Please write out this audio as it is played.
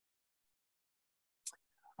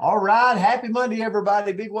All right. Happy Monday,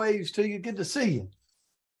 everybody. Big waves to you. Good to see you.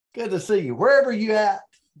 Good to see you. Wherever you at,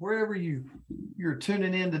 wherever you're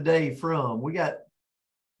tuning in today from. We got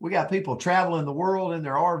people traveling the world in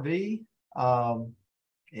their RV.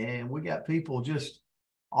 And we got people just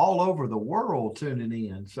all over the world tuning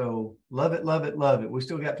in. So love it, love it, love it. We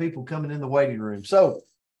still got people coming in the waiting room. So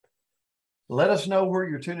let us know where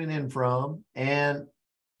you're tuning in from. And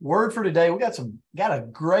word for today, we got a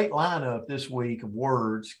great lineup this week of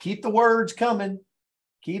words. Keep the words coming.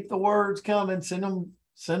 Keep the words coming. Send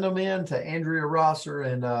them in to Andrea Rosser.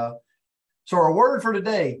 And so our word for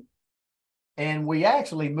today, and we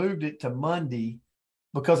actually moved it to Monday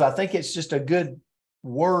because I think it's just a good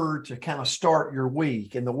word to kind of start your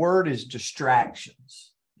week. And the word is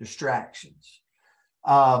distractions. Distractions.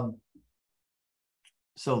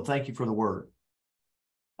 So thank you for the word.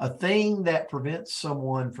 A thing that prevents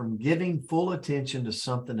someone from giving full attention to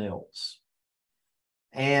something else.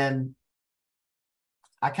 And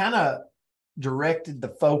I kind of directed the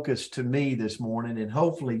focus to me this morning, and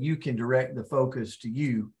hopefully you can direct the focus to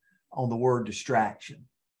you on the word distraction.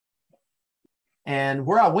 And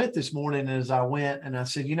where I went this morning is I went and I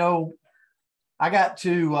said, I got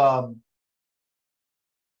to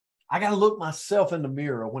look myself in the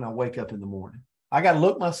mirror when I wake up in the morning. I got to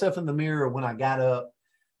look myself in the mirror when I got up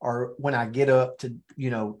or when I get up to,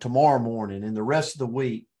 tomorrow morning and the rest of the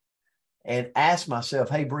week and ask myself,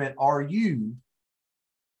 hey, Brent, are you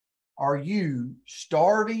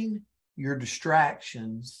starving your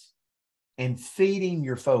distractions and feeding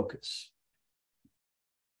your focus?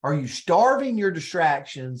 Are you starving your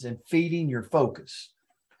distractions and feeding your focus?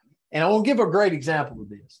 And I want to give a great example of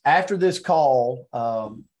this. After this call,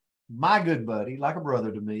 my good buddy, like a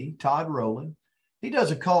brother to me, Todd Rowland, he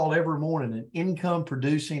does a call every morning, an income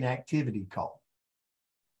producing activity call.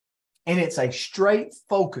 And it's a straight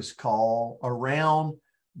focus call around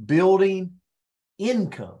building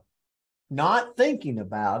income, not thinking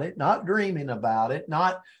about it, not dreaming about it,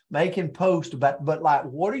 not making posts about it, but like,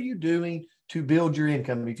 what are you doing to build your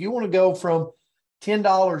income? If you want to go from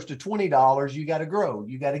 $10 to $20, you got to grow,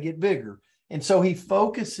 you got to get bigger. And so he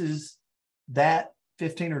focuses that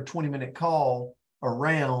 15 or 20 minute call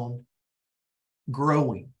around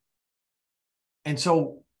growing. And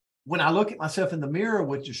so when I look at myself in the mirror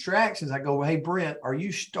with distractions, I go, hey, Brent, are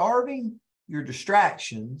you starving your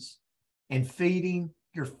distractions and feeding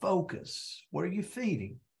your focus? What are you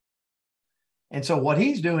feeding? And so what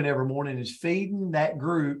he's doing every morning is feeding that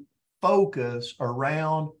group focus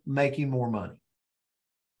around making more money.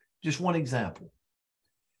 Just one example.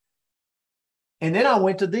 And then I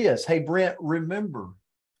went to this. Hey, Brent, remember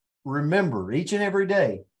each and every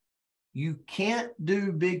day, you can't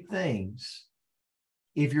do big things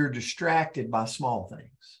if you're distracted by small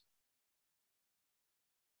things.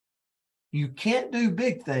 You can't do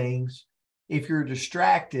big things if you're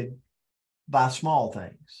distracted by small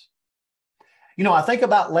things. I think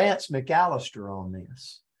about Lance McAllister on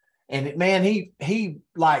this. And man, he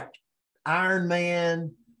like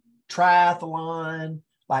Ironman, triathlon,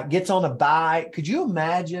 like gets on a bike. Could you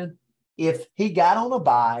imagine if he got on a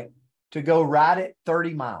bike to go ride it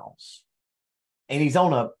 30 miles and he's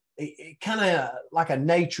on a kind of like a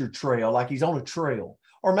nature trail, like he's on a trail,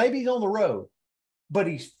 or maybe he's on the road, but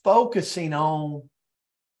he's focusing on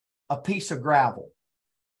a piece of gravel.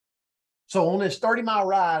 So on this 30-mile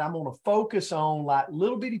ride, I'm going to focus on like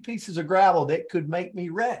little bitty pieces of gravel that could make me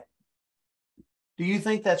wreck. Do you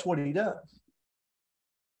think that's what he does?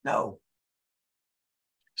 No.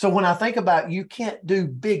 So when I think about you can't do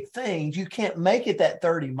big things, you can't make it that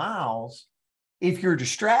 30 miles if you're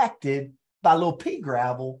distracted by little pea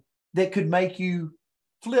gravel that could make you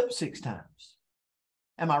flip 6 times.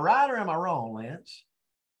 Am I right or am I wrong, Lance?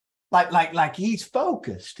 Like he's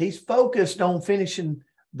focused. He's focused on finishing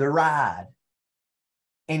the ride.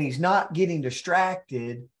 And he's not getting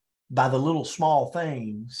distracted by the little small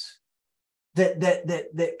things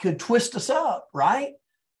that could twist us up, right?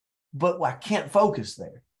 But I can't focus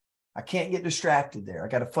there. I can't get distracted there. I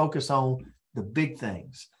got to focus on the big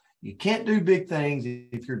things. You can't do big things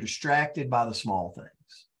if you're distracted by the small things.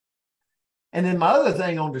 And then my other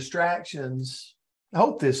thing on distractions, I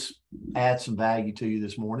hope this adds some value to you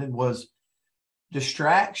this morning, was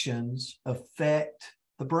distractions affect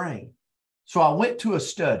the brain. So I went to a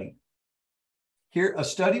study. Here, a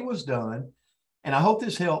study was done, and I hope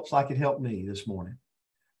this helps like it helped me this morning.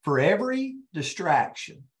 For every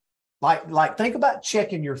distraction, like think about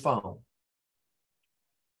checking your phone.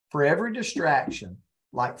 For every distraction,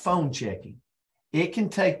 like phone checking, it can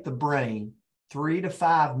take the brain 3 to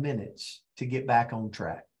 5 minutes to get back on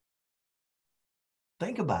track.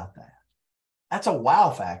 Think about that. That's a wow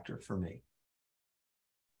factor for me.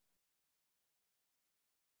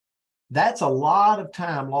 That's a lot of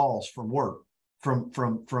time lost from work, from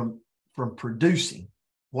producing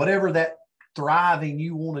whatever that thriving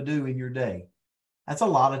you want to do in your day. That's a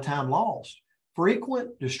lot of time lost.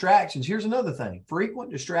 Frequent distractions. Here's another thing.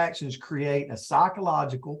 Frequent distractions create a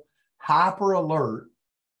psychological hyper alert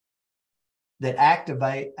that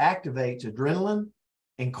activates adrenaline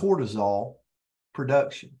and cortisol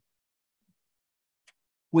production,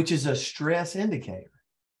 which is a stress indicator.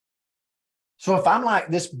 So if I'm like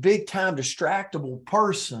this big time distractible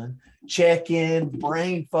person, check in,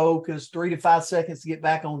 brain focus, 3 to 5 seconds to get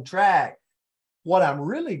back on track, what I'm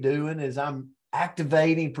really doing is I'm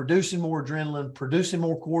activating, producing more adrenaline, producing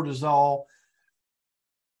more cortisol,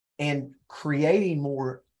 and creating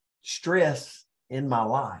more stress in my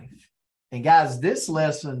life. And guys, this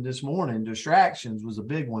lesson this morning, distractions, was a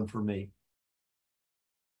big one for me.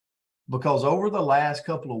 Because over the last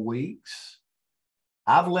couple of weeks,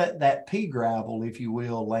 I've let that pea gravel, if you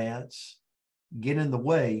will, Lance, get in the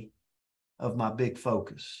way of my big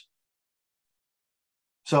focus.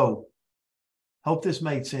 So, hope this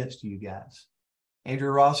made sense to you guys.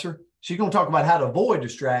 Andrea Rosser, she's going to talk about how to avoid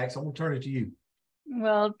distracts. I'm going to turn it to you.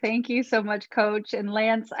 Well, thank you so much, Coach. And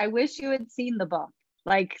Lance, I wish you had seen the bump.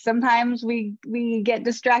 Like sometimes we get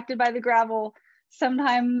distracted by the gravel.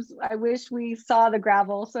 Sometimes I wish we saw the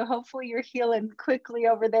gravel. So hopefully you're healing quickly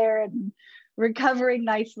over there and recovering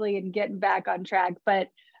nicely and getting back on track. But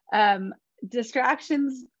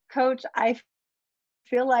distractions, Coach, I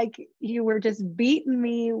feel like you were just beating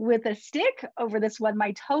me with a stick over this one.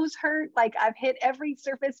 My toes hurt. Like I've hit every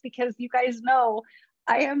surface because you guys know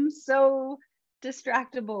I am so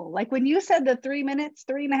distractible. Like when you said the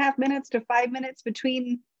 3.5 minutes to 5 minutes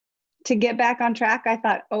between to get back on track, I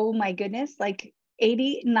thought, oh my goodness, like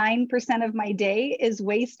 89% of my day is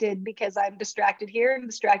wasted because I'm distracted here and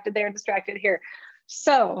distracted there and distracted here.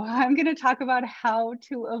 So I'm going to talk about how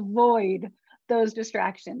to avoid those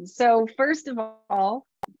distractions. So first of all,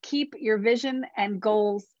 keep your vision and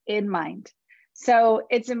goals in mind. So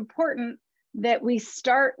it's important that we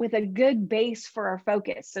start with a good base for our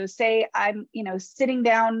focus. So say I'm, sitting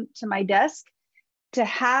down to my desk, to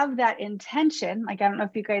have that intention. Like, I don't know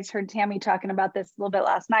if you guys heard Tammy talking about this a little bit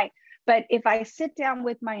last night, but if I sit down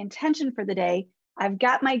with my intention for the day, I've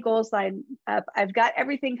got my goals lined up, I've got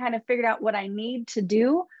everything kind of figured out what I need to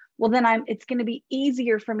do, well, then it's going to be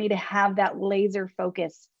easier for me to have that laser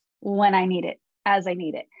focus when I need it, as I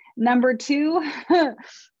need it. Number 2,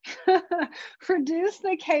 reduce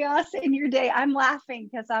the chaos in your day. I'm laughing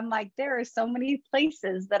because I'm like, there are so many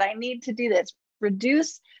places that I need to do this.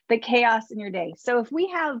 Reduce the chaos in your day. So if we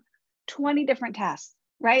have 20 different tasks,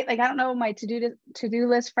 right? Like, I don't know my to-do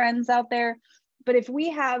list friends out there, but if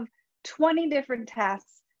we have 20 different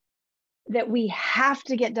tasks that we have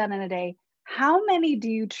to get done in a day, how many do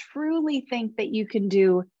you truly think that you can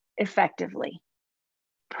do effectively?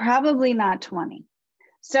 Probably not 20.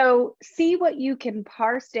 So see what you can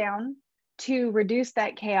parse down to reduce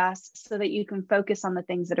that chaos so that you can focus on the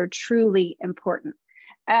things that are truly important.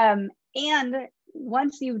 And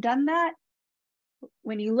once you've done that,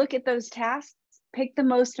 when you look at those tasks, pick the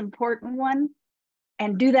most important one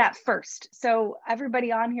and do that first. So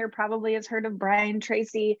everybody on here probably has heard of Brian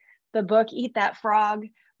Tracy, the book, Eat That Frog,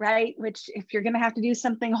 right? Which if you're going to have to do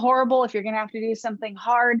something horrible, if you're going to have to do something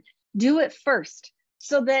hard, do it first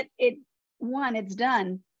so that it's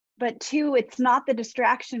done, but 2, it's not the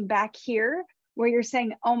distraction back here where you're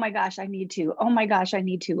saying, oh my gosh, I need to, oh my gosh, I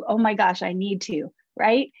need to, oh my gosh, I need to,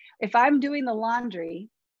 right? If I'm doing the laundry,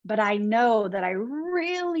 but I know that I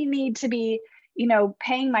really need to be,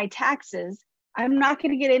 paying my taxes, I'm not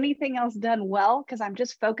going to get anything else done well because I'm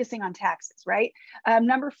just focusing on taxes, right?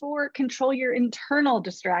 Number 4, control your internal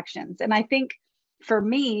distractions. And I think for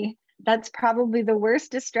me, that's probably the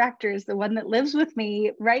worst distractor, is the one that lives with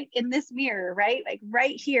me right in this mirror, right? Like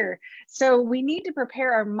right here. So we need to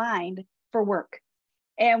prepare our mind for work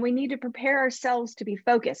and we need to prepare ourselves to be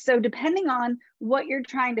focused. So depending on what you're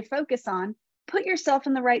trying to focus on, put yourself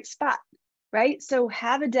in the right spot, right? So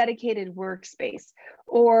have a dedicated workspace.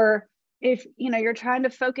 Or if you're trying to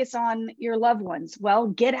focus on your loved ones, well,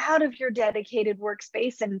 get out of your dedicated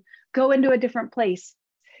workspace and go into a different place.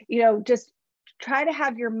 Just try to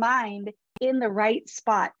have your mind in the right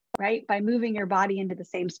spot, right? By moving your body into the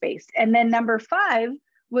same space. And then number 5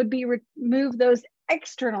 would be remove those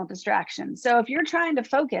external distractions. So if you're trying to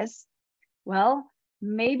focus, well,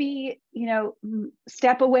 maybe,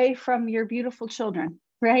 step away from your beautiful children,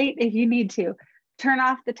 right? If you need to, turn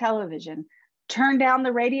off the television, turn down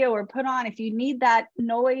the radio, or put on, if you need that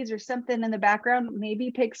noise or something in the background, maybe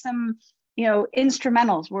pick some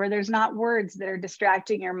instrumentals where there's not words that are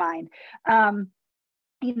distracting your mind.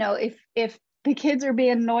 If the kids are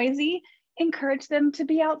being noisy, encourage them to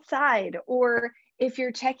be outside. Or if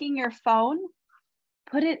you're checking your phone,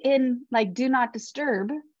 put it in like do not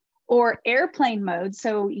disturb or airplane mode.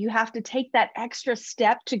 So you have to take that extra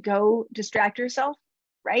step to go distract yourself,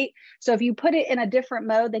 right? So if you put it in a different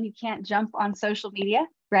mode, then you can't jump on social media,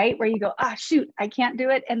 right? Where you go, shoot, I can't do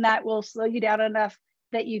it. And that will slow you down enough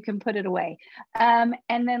that you can put it away. And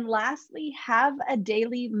then lastly, have a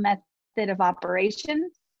daily method of operation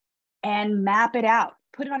and map it out,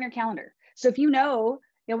 put it on your calendar. So if you know,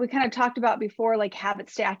 we kind of talked about before, like habit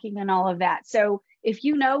stacking and all of that. So if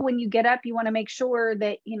you know when you get up, you want to make sure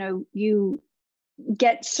that, you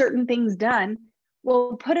get certain things done,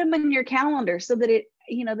 well, put them in your calendar so that it,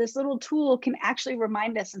 this little tool can actually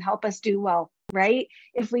remind us and help us do well, right?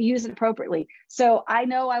 If we use it appropriately. So I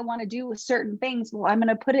know I want to do certain things. Well, I'm going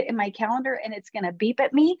to put it in my calendar and it's going to beep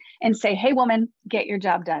at me and say, hey, woman, get your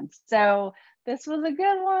job done. So this was a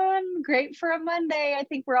good one. Great for a Monday. I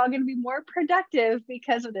think we're all going to be more productive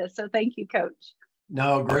because of this. So thank you, Coach.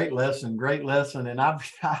 No, great lesson. Great lesson. And I've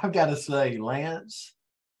got to say, Lance,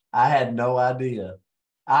 I had no idea.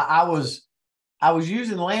 I was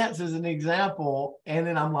using Lance as an example, and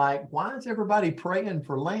then I'm like, why is everybody praying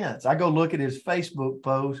for Lance? I go look at his Facebook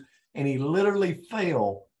post, and he literally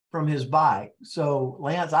fell from his bike. So,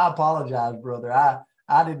 Lance, I apologize, brother. I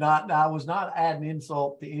was not adding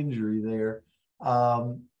insult to injury there.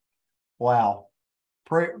 Wow.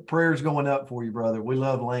 Prayers going up for you, brother. We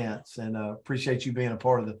love Lance and appreciate you being a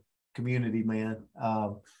part of the community, man.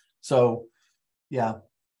 So, yeah,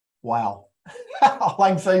 wow. All I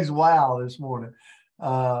can say is wow this morning.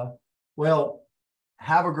 Well,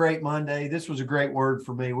 have a great Monday. This was a great word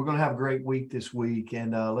for me. We're going to have a great week this week,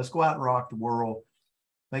 and let's go out and rock the world.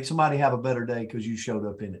 Make somebody have a better day because you showed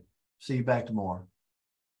up in it. See you back tomorrow.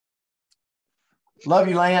 Love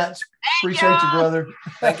you, Lance. Appreciate you, brother.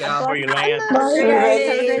 Thank y'all for you, Lance. Love you guys.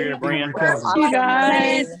 Have a great Brand. week. You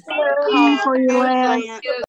guys. Thanks for you, Lance.